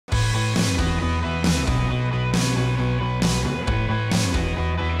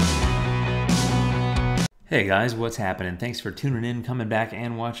Hey guys, what's happening? Thanks for tuning in, coming back,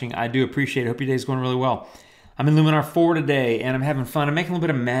 and watching. I do appreciate it. Hope your day's going really well. I'm in Luminar 4 today, and I'm having fun. I'm making a little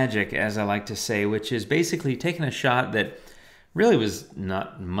bit of magic, as I like to say, which is basically taking a shot that really was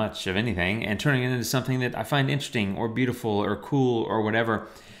not much of anything and turning it into something that I find interesting or beautiful or cool or whatever.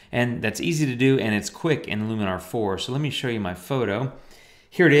 And that's easy to do, and it's quick in Luminar 4. So let me show you my photo.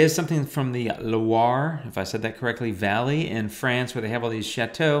 Here it is, something from the Loire, if I said that correctly, Valley in France, where they have all these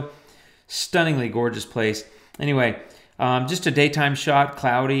chateaux. Stunningly gorgeous place. Anyway, just a daytime shot,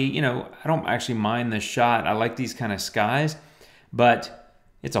 cloudy. You know, I don't actually mind the shot. I like these kind of skies, but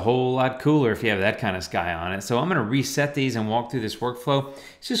it's a whole lot cooler if you have that kind of sky on it. So I'm going to reset these and walk through this workflow.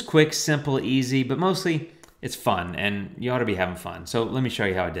 It's just quick, simple, easy, but mostly it's fun, and you ought to be having fun. So let me show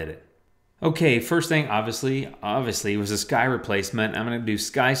you how I did it. Okay, first thing, obviously, was a sky replacement. I'm going to do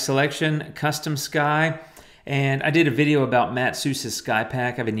sky selection, custom sky. And I did a video about Matt Seuss's Sky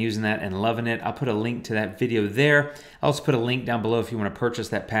Pack. I've been using that and loving it. I'll put a link to that video there. I'll also put a link down below if you want to purchase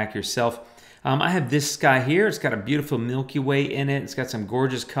that pack yourself. I have this sky here. It's got a beautiful Milky Way in it. It's got some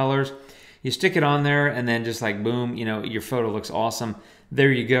gorgeous colors. You stick it on there and then just like boom, you know, your photo looks awesome.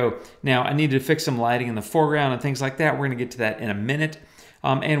 There you go. Now I need to fix some lighting in the foreground and things like that. We're going to get to that in a minute.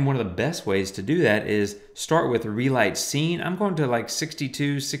 And one of the best ways to do that is start with relight scene. I'm going to like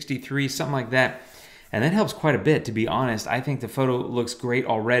 62, 63, something like that. And that helps quite a bit, to be honest. I think the photo looks great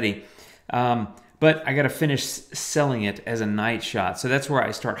already. But I got to finish selling it as a night shot. So that's where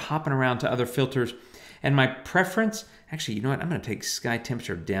I start hopping around to other filters. And my preference, actually, you know what? I'm going to take sky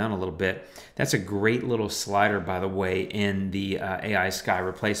temperature down a little bit. That's a great little slider, by the way, in the AI sky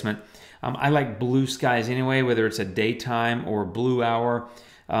replacement. I like blue skies anyway, whether it's a daytime or blue hour.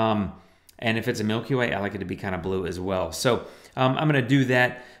 And if it's a Milky Way, I like it to be kind of blue as well. So I'm going to do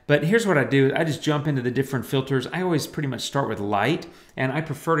that. But here's what I do. I just jump into the different filters. I always pretty much start with light, and I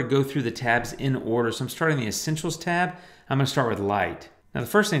prefer to go through the tabs in order. So I'm starting the Essentials tab. I'm going to start with light. Now the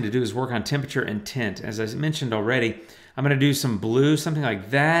first thing to do is work on temperature and tint. As I mentioned already, I'm going to do some blue, something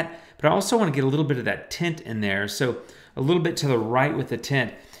like that. But I also want to get a little bit of that tint in there. So a little bit to the right with the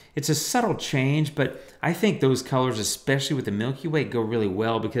tint. It's a subtle change, but I think those colors, especially with the Milky Way, go really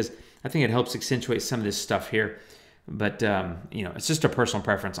well because I think it helps accentuate some of this stuff here. But, you know, it's just a personal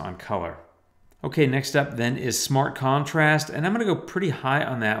preference on color. Okay, next up then is Smart Contrast, and I'm going to go pretty high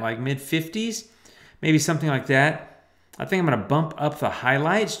on that, like mid-50s, maybe something like that. I think I'm going to bump up the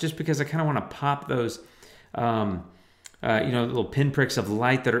highlights just because I kind of want to pop those, you know, little pinpricks of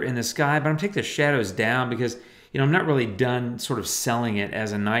light that are in the sky. But I'm going to take the shadows down because, you know, I'm not really done sort of selling it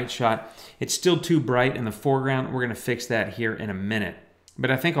as a night shot. It's still too bright in the foreground. We're going to fix that here in a minute. But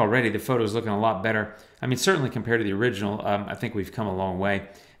I think already the photo is looking a lot better. I mean, certainly compared to the original, I think we've come a long way.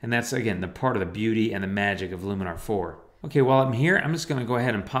 And that's, again, the part of the beauty and the magic of Luminar 4. Okay, while I'm here, I'm just going to go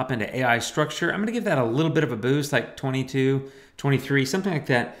ahead and pop into AI structure. I'm going to give that a little bit of a boost, like 22, 23, something like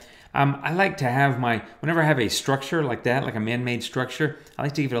that. I like to have whenever I have a structure like that, like a man-made structure, I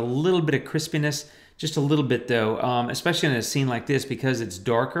like to give it a little bit of crispiness, just a little bit though, especially in a scene like this because it's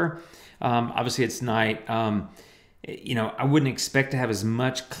darker. Obviously, it's night. You know, I wouldn't expect to have as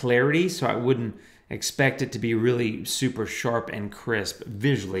much clarity, so I wouldn't expect it to be really super sharp and crisp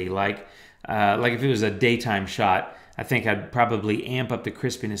visually. Like if it was a daytime shot, I think I'd probably amp up the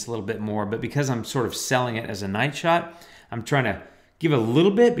crispiness a little bit more. But because I'm sort of selling it as a night shot, I'm trying to give it a little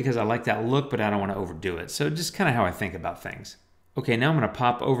bit because I like that look, but I don't want to overdo it. So just kind of how I think about things. Okay, now I'm going to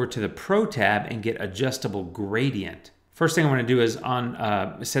pop over to the Pro tab and get Adjustable Gradient. First thing I want to do is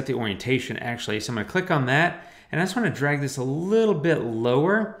set the orientation, actually. So I'm going to click on that. And I just want to drag this a little bit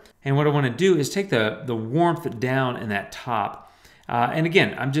lower. And what I want to do is take the warmth down in that top. And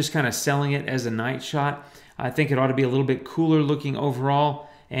again, I'm just kind of selling it as a night shot. I think it ought to be a little bit cooler looking overall.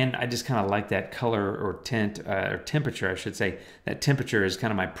 And I just kind of like that color or tint, or temperature, I should say. That temperature is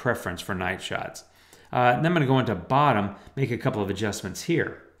kind of my preference for night shots. Then I'm going to go into bottom, make a couple of adjustments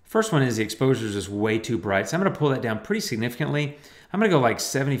here. First one is the exposure is just way too bright. So I'm going to pull that down pretty significantly. I'm going to go like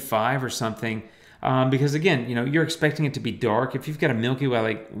 75 or something. Because again, you know, you're expecting it to be dark. If you've got a Milky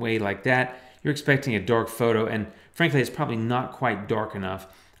Way like that, you're expecting a dark photo, and frankly, it's probably not quite dark enough.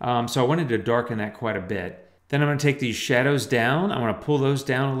 So I wanted to darken that quite a bit. Then I'm going to take these shadows down. I want to pull those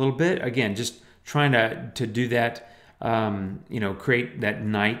down a little bit. Again, just trying to do that, you know, create that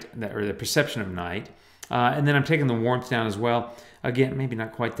night, or the perception of night. And then I'm taking the warmth down as well. Again, maybe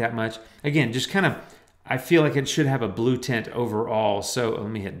not quite that much. Again, just kind of, I feel like it should have a blue tint overall. So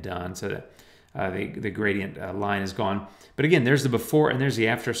let me hit done so that the gradient line is gone. But again, there's the before and there's the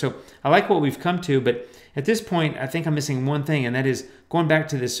after. So I like what we've come to, but at this point, I think I'm missing one thing, and that is going back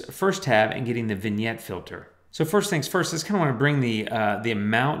to this first tab and getting the Vignette Filter. So first things first, I just kind of want to bring the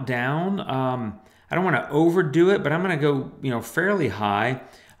amount down. I don't want to overdo it, but I'm going to go, fairly high,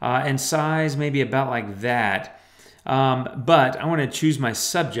 and size maybe about like that. But I want to choose my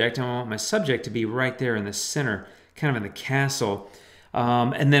subject. I want my subject to be right there in the center, kind of in the castle.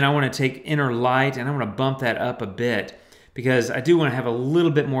 And then I want to take inner light and I want to bump that up a bit because I do want to have a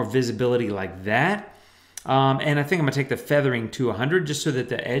little bit more visibility like that. And I think I'm going to take the feathering to 100 just so that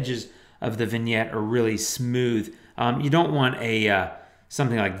the edges of the vignette are really smooth. You don't want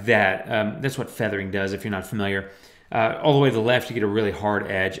something like that. That's what feathering does if you're not familiar. All the way to the left, you get a really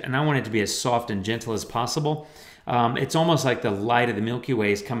hard edge. And I want it to be as soft and gentle as possible. It's almost like the light of the Milky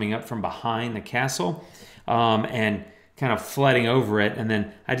Way is coming up from behind the castle and kind of flooding over it. And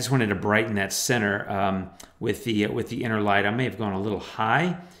then I just wanted to brighten that center with the inner light. I may have gone a little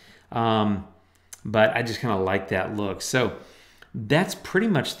high, but I just kind of like that look. So that's pretty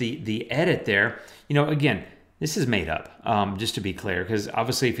much the edit there. Again, this is made up, just to be clear, because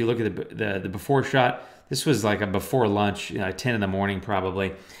obviously if you look at the before shot, this was like a before lunch, 10 in the morning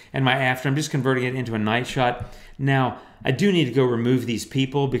probably. And my after, I'm just converting it into a night shot. Now, I do need to go remove these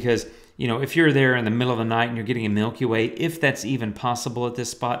people because, if you're there in the middle of the night and you're getting a Milky Way, if that's even possible at this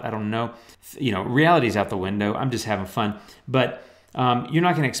spot, I don't know. Reality's out the window. I'm just having fun. But you're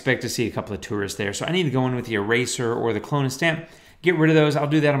not going to expect to see a couple of tourists there. So I need to go in with the eraser or the clone and stamp, get rid of those. I'll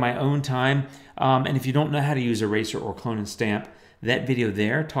do that on my own time. And if you don't know how to use eraser or clone and stamp, that video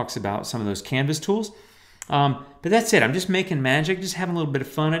there talks about some of those canvas tools. But that's it. I'm just making magic, just having a little bit of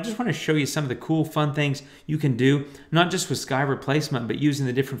fun. I just want to show you some of the cool, fun things you can do, not just with sky replacement, but using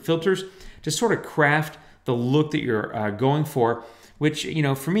the different filters to sort of craft the look that you're going for, which,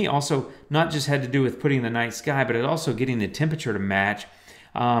 for me also not just had to do with putting the night sky, but it also getting the temperature to match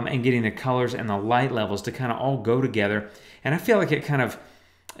and getting the colors and the light levels to kind of all go together. And I feel like it kind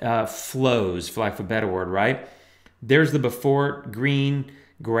of flows, for lack of a better word, right? There's the before, green,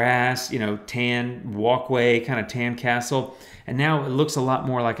 grass, tan walkway, kind of tan castle. And now it looks a lot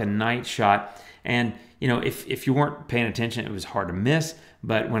more like a night shot. And, if you weren't paying attention, it was hard to miss.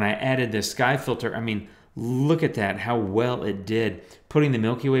 But when I added this sky filter, I mean, look at that, how well it did. Putting the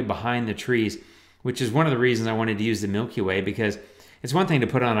Milky Way behind the trees, which is one of the reasons I wanted to use the Milky Way, because it's one thing to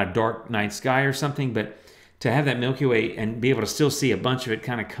put on a dark night sky or something, but to have that Milky Way and be able to still see a bunch of it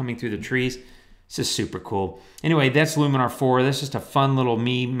kind of coming through the trees, it's just super cool. Anyway, that's Luminar 4. That's just a fun little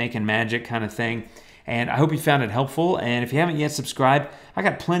me making magic kind of thing. And I hope you found it helpful. And if you haven't yet subscribed, I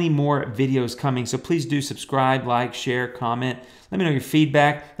got plenty more videos coming. So please do subscribe, like, share, comment. Let me know your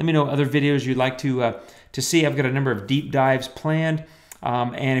feedback. Let me know other videos you'd like to see. I've got a number of deep dives planned.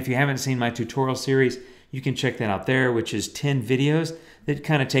 And if you haven't seen my tutorial series, you can check that out there, which is 10 videos that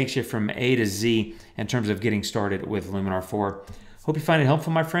kind of takes you from A to Z in terms of getting started with Luminar 4. Hope you find it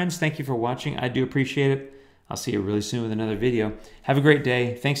helpful, my friends. Thank you for watching. I do appreciate it. I'll see you really soon with another video. Have a great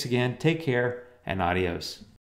day. Thanks again. Take care, and adios.